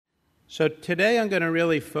So today I'm going to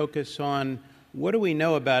really focus on what do we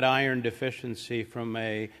know about iron deficiency from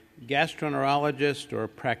a gastroenterologist or a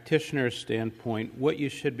practitioner standpoint, what you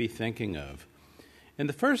should be thinking of. And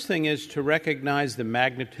the first thing is to recognize the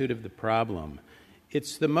magnitude of the problem.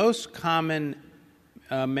 It's the most common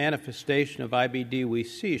manifestation of IBD we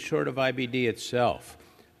see, short of IBD itself.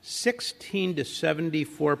 16 to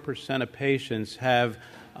 74% of patients have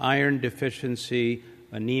iron deficiency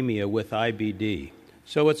anemia with IBD.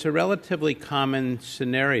 So it's a relatively common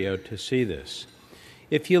scenario to see this.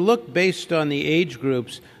 If you look based on the age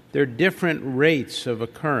groups, there are different rates of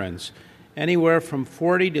occurrence, anywhere from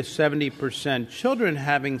 40 to 70%, children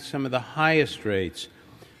having some of the highest rates.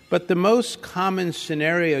 But the most common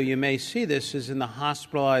scenario you may see this is in the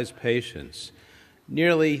hospitalized patients.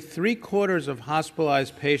 Nearly 3/4 of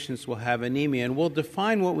hospitalized patients will have anemia, and we'll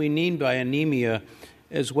define what we mean by anemia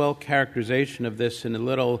as well characterization of this in a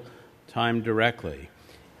little time directly.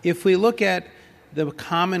 If we look at the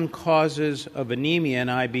common causes of anemia in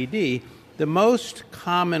IBD, the most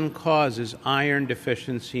common cause is iron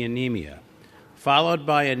deficiency anemia, followed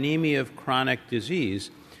by anemia of chronic disease.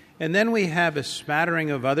 And then we have a smattering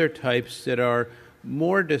of other types that are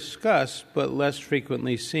more discussed but less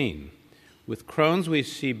frequently seen. With Crohn's, we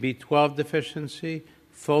see B12 deficiency,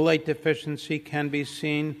 folate deficiency can be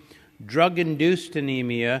seen, drug-induced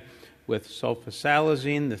anemia with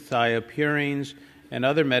sulfasalazine, the thiopurines, and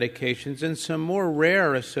other medications, and some more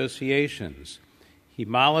rare associations.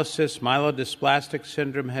 Hemolysis, myelodysplastic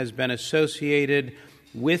syndrome has been associated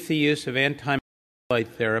with the use of anti-myeloid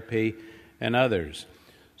therapy and others.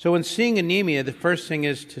 So when seeing anemia, the first thing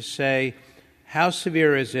is to say, how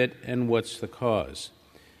severe is it and what's the cause?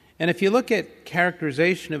 And if you look at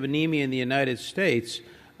characterization of anemia in the United States,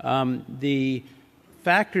 the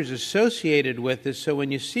factors associated with this, so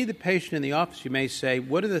when you see the patient in the office, you may say,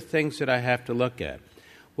 what are the things that I have to look at?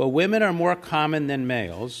 Well, women are more common than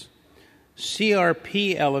males.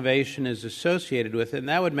 CRP elevation is associated with it, and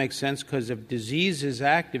that would make sense because if disease is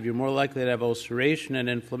active, you're more likely to have ulceration and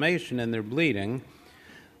inflammation and they're bleeding.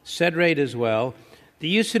 SED rate as well. The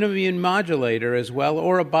use of an immune modulator as well,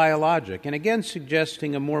 or a biologic, and again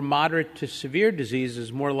suggesting a more moderate to severe disease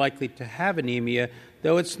is more likely to have anemia,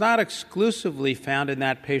 though it's not exclusively found in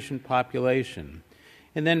that patient population.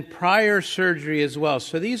 And then prior surgery as well.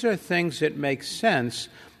 So these are things that make sense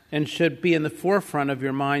and should be in the forefront of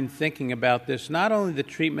your mind thinking about this, not only the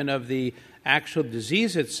treatment of the actual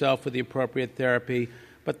disease itself with the appropriate therapy,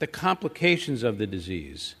 but the complications of the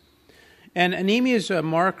disease. And anemia is a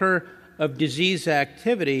marker of disease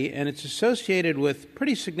activity, and it's associated with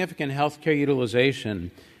pretty significant healthcare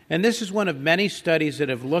utilization. And this is one of many studies that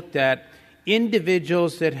have looked at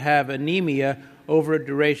individuals that have anemia over a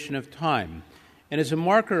duration of time. And as a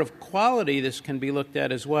marker of quality, this can be looked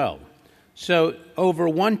at as well. So over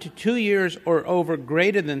 1 to 2 years or over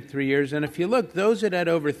greater than 3 years, and if you look, those that had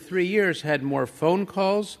over 3 years had more phone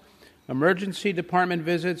calls, emergency department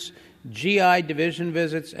visits, GI division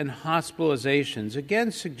visits, and hospitalizations,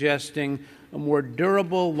 again suggesting a more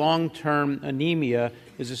durable long-term anemia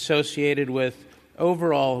is associated with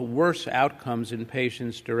overall worse outcomes in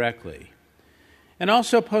patients directly. And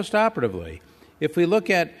also postoperatively. If we look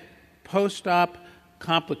at post-op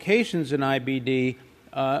complications in IBD,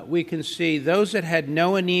 we can see those that had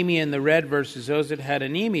no anemia in the red versus those that had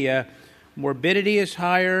anemia, morbidity is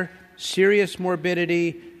higher, serious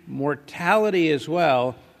morbidity, mortality as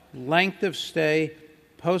well, length of stay,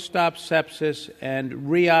 post-op sepsis, and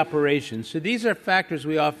reoperation. So these are factors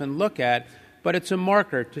we often look at, but it's a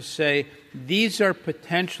marker to say these are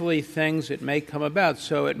potentially things that may come about.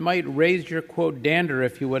 So it might raise your, quote, dander,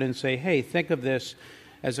 if you would, and say, hey, think of this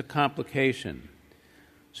as a complication.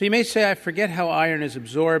 So you may say, I forget how iron is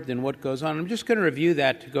absorbed and what goes on. I'm just going to review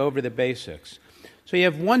that to go over the basics. So you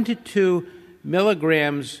have 1 to 2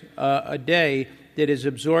 milligrams a day that is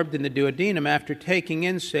absorbed in the duodenum after taking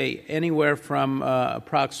in, say, anywhere from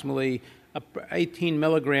approximately 18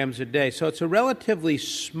 milligrams a day. So it's a relatively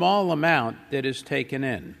small amount that is taken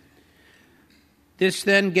in. This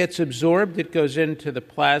then gets absorbed. It goes into the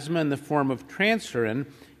plasma in the form of transferrin,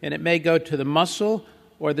 and it may go to the muscle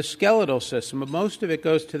or the skeletal system, but most of it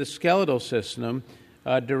goes to the skeletal system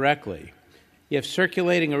directly. You have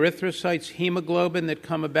circulating erythrocytes, hemoglobin that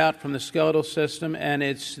come about from the skeletal system, and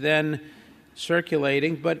it's then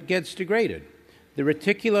circulating, but gets degraded. The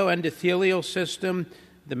reticuloendothelial system,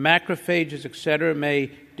 the macrophages, etc.,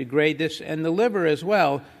 may degrade this, and the liver as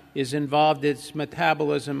well is involved in its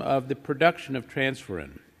metabolism of the production of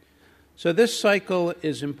transferrin. So this cycle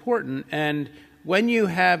is important, and when you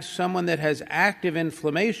have someone that has active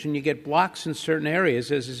inflammation, you get blocks in certain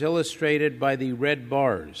areas, as is illustrated by the red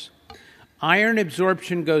bars. iron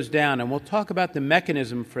absorption goes down, and we'll talk about the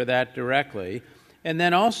mechanism for that directly. And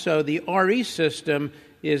then also the RE system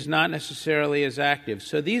is not necessarily as active.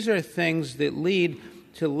 So these are things that lead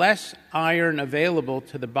to less iron available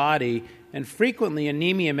to the body, and frequently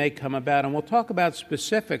anemia may come about. And we'll talk about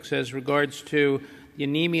specifics as regards to the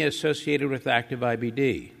anemia associated with active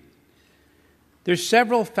IBD. There's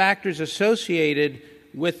several factors associated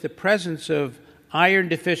with the presence of iron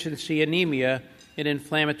deficiency anemia in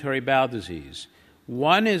inflammatory bowel disease.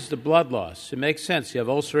 One is the blood loss. It makes sense. You have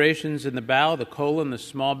ulcerations in the bowel, the colon, the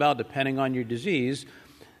small bowel, depending on your disease.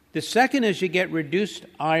 The second is you get reduced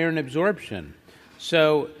iron absorption.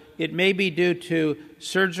 So it may be due to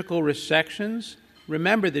surgical resections.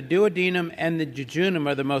 Remember, the duodenum and the jejunum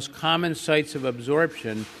are the most common sites of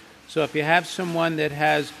absorption. So if you have someone that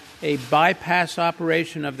has a bypass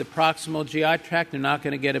operation of the proximal GI tract, they're not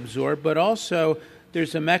going to get absorbed. But also,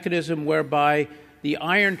 there's a mechanism whereby the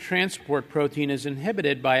iron transport protein is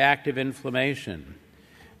inhibited by active inflammation.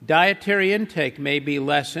 Dietary intake may be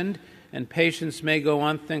lessened, and patients may go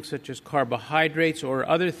on things such as carbohydrates or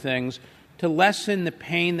other things to lessen the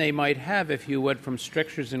pain they might have, if you would, from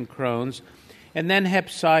strictures and Crohn's. And then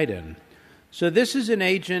hepcidin. So this is an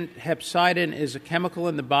agent, hepcidin is a chemical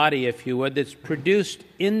in the body, if you would, that's produced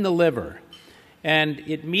in the liver, and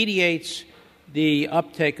it mediates the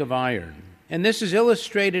uptake of iron. And this is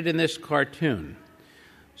illustrated in this cartoon.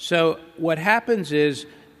 So what happens is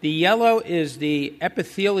the yellow is the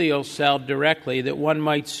epithelial cell directly that one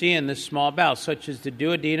might see in the small bowel, such as the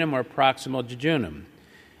duodenum or proximal jejunum.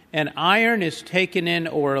 And iron is taken in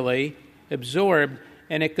orally, absorbed,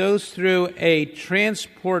 and it goes through a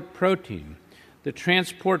transport protein. The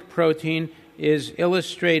transport protein is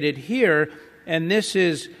illustrated here, and this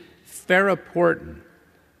is ferroportin.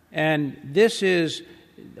 And this is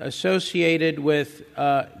associated with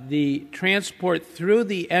the transport through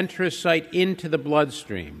the enterocyte into the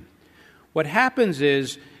bloodstream. What happens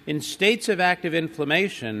is, in states of active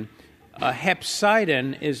inflammation,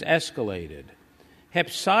 hepcidin is escalated.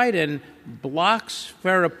 Hepcidin blocks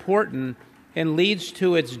ferroportin and leads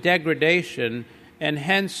to its degradation, and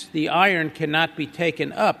hence the iron cannot be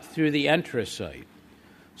taken up through the enterocyte.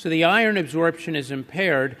 So the iron absorption is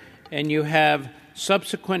impaired, and you have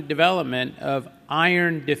subsequent development of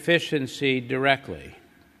iron deficiency directly.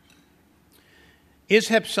 Is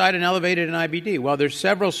hepcidin elevated in IBD? Well, there's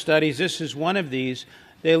several studies. This is one of these.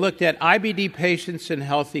 They looked at IBD patients and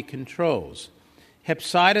healthy controls.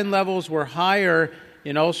 Hepcidin levels were higher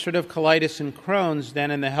in ulcerative colitis and Crohn's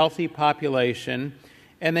than in the healthy population,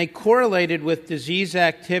 and they correlated with disease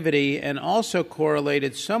activity and also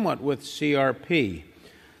correlated somewhat with CRP.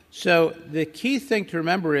 So the key thing to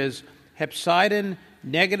remember is hepcidin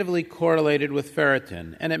negatively correlated with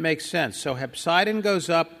ferritin, and it makes sense. So hepcidin goes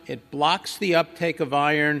up, it blocks the uptake of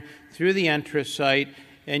iron through the enterocyte,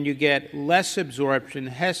 and you get less absorption.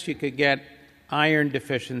 Hence, you could get iron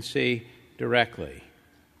deficiency directly.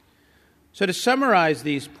 So to summarize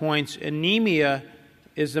these points, anemia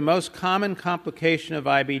is the most common complication of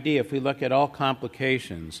IBD if we look at all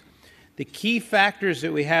complications. The key factors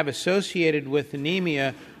that we have associated with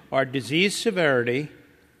anemia are disease severity,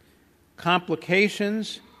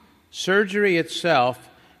 complications, surgery itself,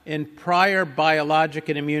 and prior biologic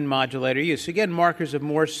and immune modulator use. Again, markers of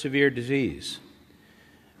more severe disease.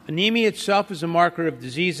 Anemia itself is a marker of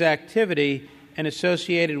disease activity and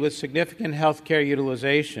associated with significant healthcare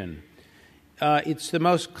utilization. It's the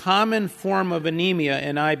most common form of anemia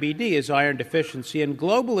in IBD is iron deficiency, and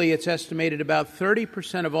globally it's estimated about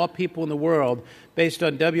 30% of all people in the world, based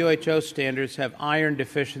on WHO standards, have iron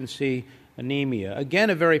deficiency anemia. Again,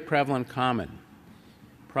 a very prevalent common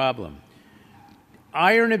problem.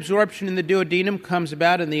 Iron absorption in the duodenum comes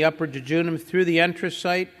about in the upper jejunum through the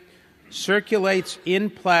enterocyte, circulates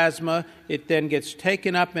in plasma, it then gets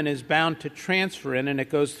taken up and is bound to transferrin, and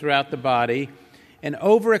it goes throughout the body. An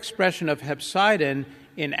overexpression of hepcidin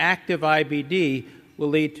in active IBD will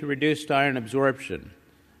lead to reduced iron absorption.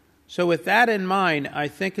 So with that in mind, I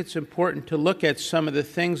think it's important to look at some of the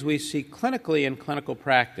things we see clinically in clinical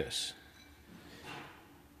practice.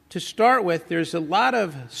 To start with, there's a lot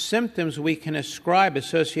of symptoms we can ascribe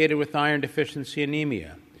associated with iron deficiency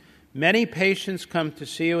anemia. Many patients come to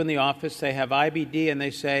see you in the office, they have IBD, and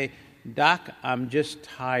they say, "Doc, I'm just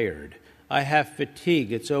tired. I have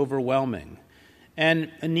fatigue, it's overwhelming."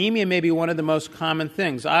 And anemia may be one of the most common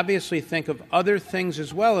things. Obviously, think of other things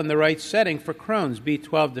as well in the right setting for Crohn's,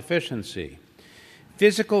 B12 deficiency.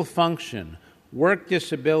 Physical function, work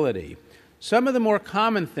disability. Some of the more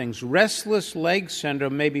common things, restless leg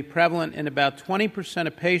syndrome may be prevalent in about 20%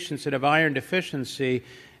 of patients that have iron deficiency,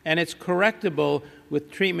 and it's correctable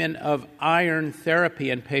with treatment of iron therapy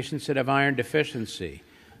in patients that have iron deficiency.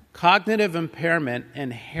 Cognitive impairment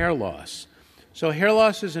and hair loss. So hair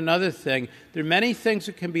loss is another thing. There are many things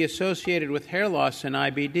that can be associated with hair loss in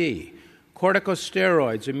IBD.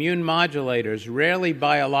 Corticosteroids, immune modulators, rarely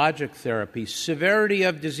biologic therapy, severity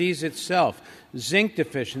of disease itself, zinc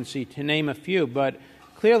deficiency, to name a few, but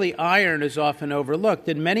clearly iron is often overlooked,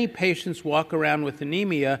 and many patients walk around with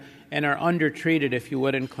anemia and are undertreated, if you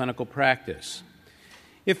would, in clinical practice.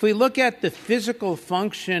 If we look at the physical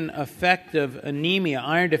function effect of anemia,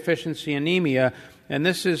 iron deficiency anemia, and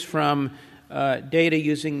this is from data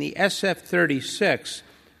using the SF-36,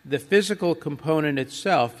 the physical component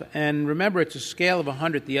itself, and remember it's a scale of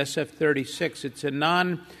 100, the SF-36, it's a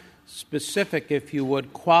non-specific, if you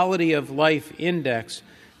would, quality of life index,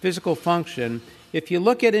 physical function. If you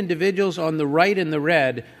look at individuals on the right in the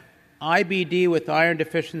red, IBD with iron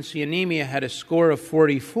deficiency anemia had a score of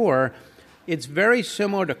 44. It's very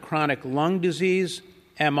similar to chronic lung disease,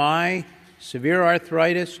 MI, severe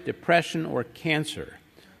arthritis, depression, or cancer.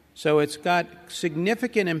 So it's got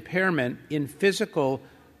significant impairment in physical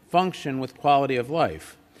function with quality of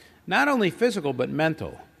life. Not only physical, but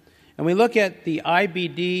mental. And we look at the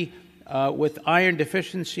IBD with iron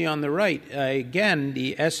deficiency on the right, again,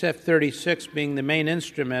 the SF-36 being the main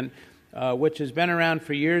instrument, which has been around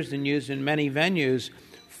for years and used in many venues,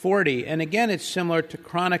 40. And again, it's similar to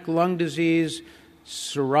chronic lung disease,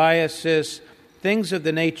 psoriasis, things of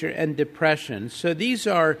the nature, and depression. So these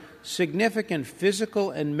are significant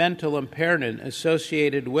physical and mental impairment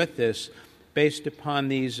associated with this based upon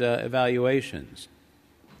these evaluations.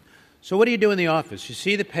 So what do you do in the office? You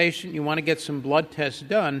see the patient, you want to get some blood tests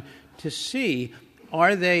done to see,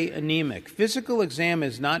 are they anemic? Physical exam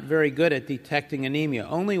is not very good at detecting anemia,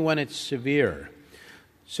 only when it's severe.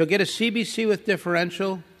 So get a CBC with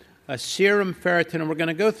differential, a serum ferritin, and we're going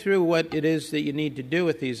to go through what it is that you need to do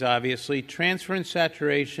with these, obviously, transferrin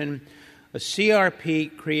saturation, a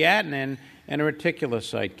CRP, creatinine, and a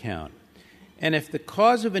reticulocyte count. And if the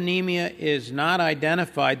cause of anemia is not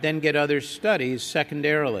identified, then get other studies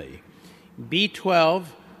secondarily. B12,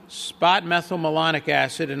 spot methylmalonic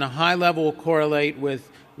acid, and a high level will correlate with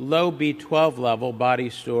low B12 level,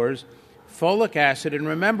 body stores. Folic acid, and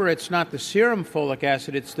remember it's not the serum folic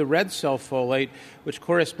acid, it's the red cell folate, which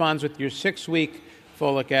corresponds with your 6-week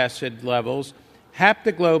folic acid levels.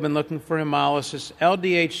 Haptoglobin, looking for hemolysis,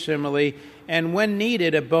 LDH similarly, and when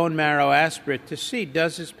needed, a bone marrow aspirate to see,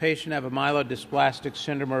 does this patient have a myelodysplastic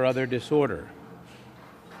syndrome or other disorder?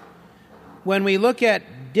 When we look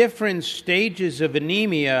at different stages of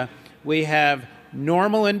anemia, we have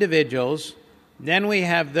normal individuals, then we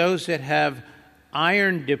have those that have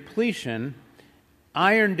iron depletion,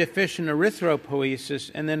 iron deficient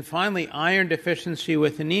erythropoiesis, and then finally iron deficiency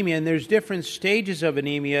with anemia. And there's different stages of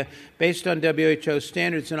anemia based on WHO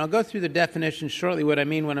standards. And I'll go through the definition shortly, what I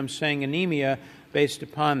mean when I'm saying anemia based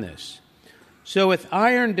upon this. So with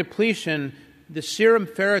iron depletion, the serum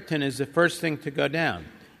ferritin is the first thing to go down.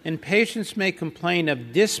 And patients may complain of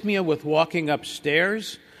dyspnea with walking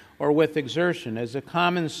upstairs or with exertion as a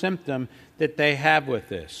common symptom that they have with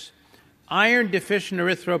this. Iron deficient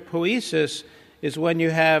erythropoiesis is when you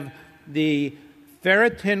have the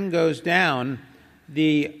ferritin goes down,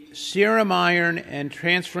 the serum iron and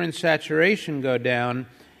transferrin saturation go down,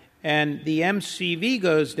 and the MCV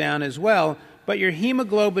goes down as well, but your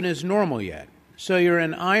hemoglobin is normal yet. So you're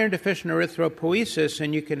in iron deficient erythropoiesis,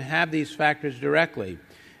 and you can have these factors directly.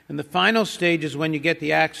 And the final stage is when you get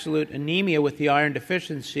the absolute anemia with the iron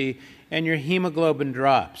deficiency, and your hemoglobin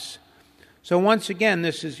drops. So once again,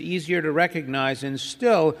 this is easier to recognize, and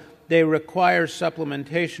still they require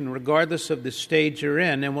supplementation regardless of the stage you're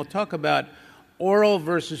in, and we'll talk about oral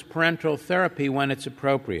versus parenteral therapy when it's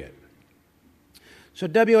appropriate. So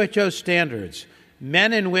WHO standards.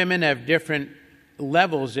 Men and women have different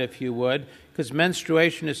levels, if you would, because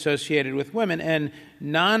menstruation is associated with women, and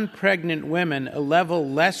non-pregnant women, a level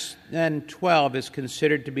less than 12 is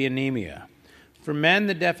considered to be anemia. For men,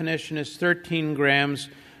 the definition is 13 grams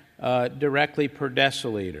directly per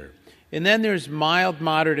deciliter. And then there's mild,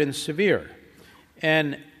 moderate, and severe.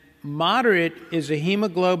 And moderate is a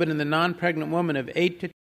hemoglobin in the non-pregnant woman of 8 to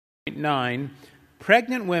 10.9.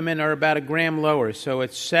 Pregnant women are about a gram lower, so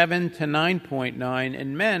it's 7 to 9.9,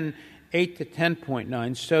 and men 8 to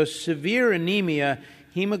 10.9. So severe anemia,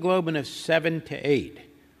 hemoglobin of 7 to 8.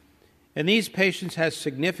 And these patients have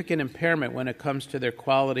significant impairment when it comes to their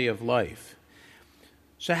quality of life.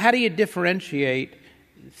 So how do you differentiate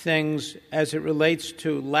things as it relates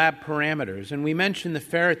to lab parameters? And we mentioned the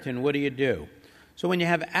ferritin. What do? So when you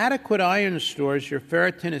have adequate iron stores, your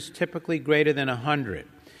ferritin is typically greater than 100.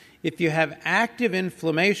 If you have active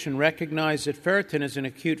inflammation, recognize that ferritin is an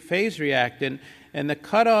acute phase reactant, and the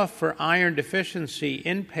cutoff for iron deficiency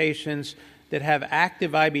in patients that have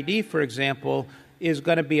active IBD, for example, is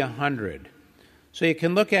going to be 100. So you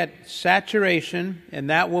can look at saturation, and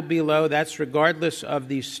that will be low. That's regardless of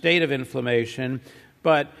the state of inflammation.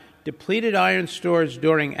 But depleted iron stores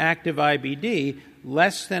during active IBD,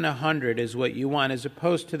 less than 100 is what you want, as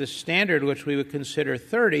opposed to the standard, which we would consider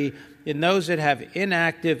 30, in those that have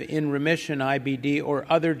inactive in remission IBD or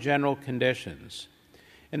other general conditions.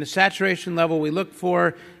 And the saturation level we look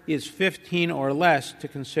for is 15 or less to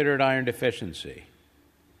consider it iron deficiency.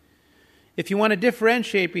 If you want to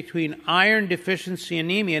differentiate between iron deficiency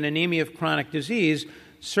anemia and anemia of chronic disease,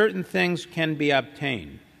 certain things can be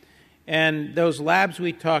obtained. And those labs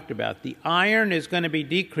we talked about, the iron is going to be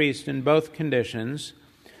decreased in both conditions.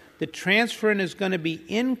 The transferrin is going to be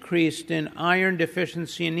increased in iron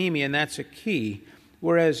deficiency anemia, and that's a key,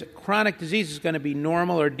 whereas chronic disease is going to be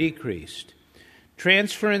normal or decreased.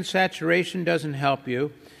 Transferrin saturation doesn't help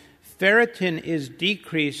you. Ferritin is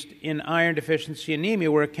decreased in iron deficiency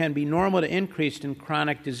anemia, where it can be normal to increased in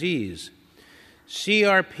chronic disease.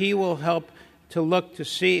 CRP will help to look to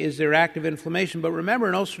see is there active inflammation. But remember,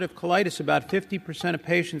 in ulcerative colitis, about 50% of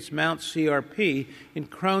patients mount CRP. In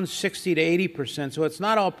Crohn's, 60 to 80%. So it's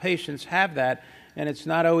not all patients have that, and it's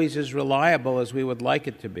not always as reliable as we would like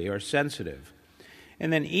it to be, or sensitive.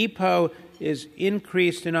 And then EPO is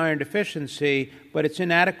increased in iron deficiency, but it's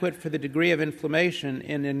inadequate for the degree of inflammation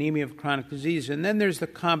in anemia of chronic disease. And then there's the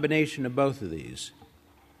combination of both of these.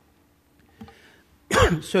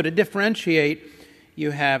 So to differentiate, you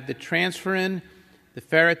have the transferrin, the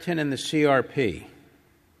ferritin, and the CRP.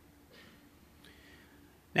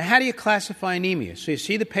 Now, how do you classify anemia? So you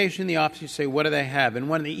see the patient in the office, you say, what do they have? And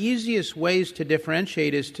one of the easiest ways to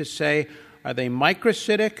differentiate is to say, are they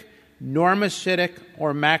microcytic, normocytic,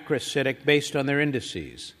 or macrocytic based on their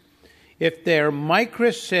indices? If they're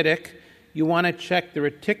microcytic, you want to check the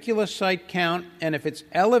reticulocyte count, and if it's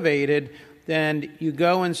elevated, then you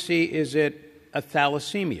go and see, is it a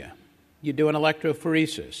thalassemia? You do an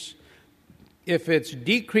electrophoresis. If it's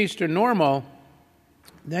decreased or normal,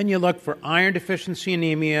 then you look for iron deficiency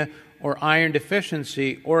anemia or iron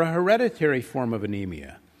deficiency or a hereditary form of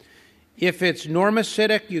anemia. If it's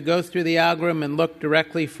normocytic, you go through the algorithm and look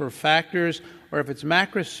directly for factors, or if it's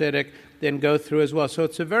macrocytic, then go through as well. So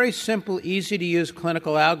it's a very simple, easy-to-use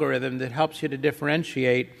clinical algorithm that helps you to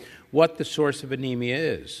differentiate what the source of anemia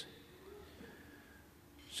is.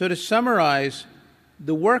 So to summarize,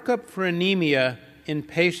 the workup for anemia in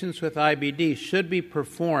patients with IBD should be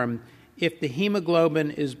performed if the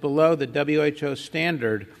hemoglobin is below the WHO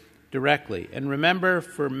standard directly. And remember,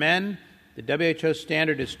 for men, the WHO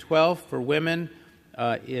standard is 12. For women,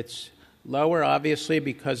 it's lower, obviously,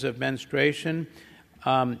 because of menstruation.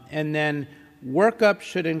 And then workup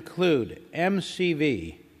should include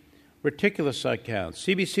MCV, reticulocyte count,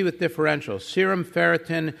 CBC with differential, serum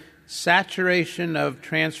ferritin, saturation of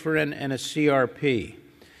transferrin, and a CRP.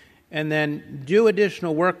 And then do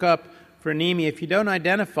additional workup for anemia if you don't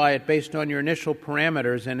identify it based on your initial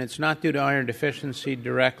parameters and it's not due to iron deficiency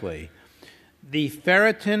directly. The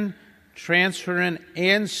ferritin, transferrin,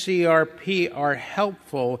 and CRP are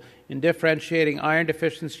helpful in differentiating iron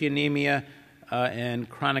deficiency anemia and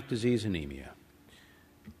chronic disease anemia.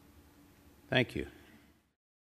 Thank you.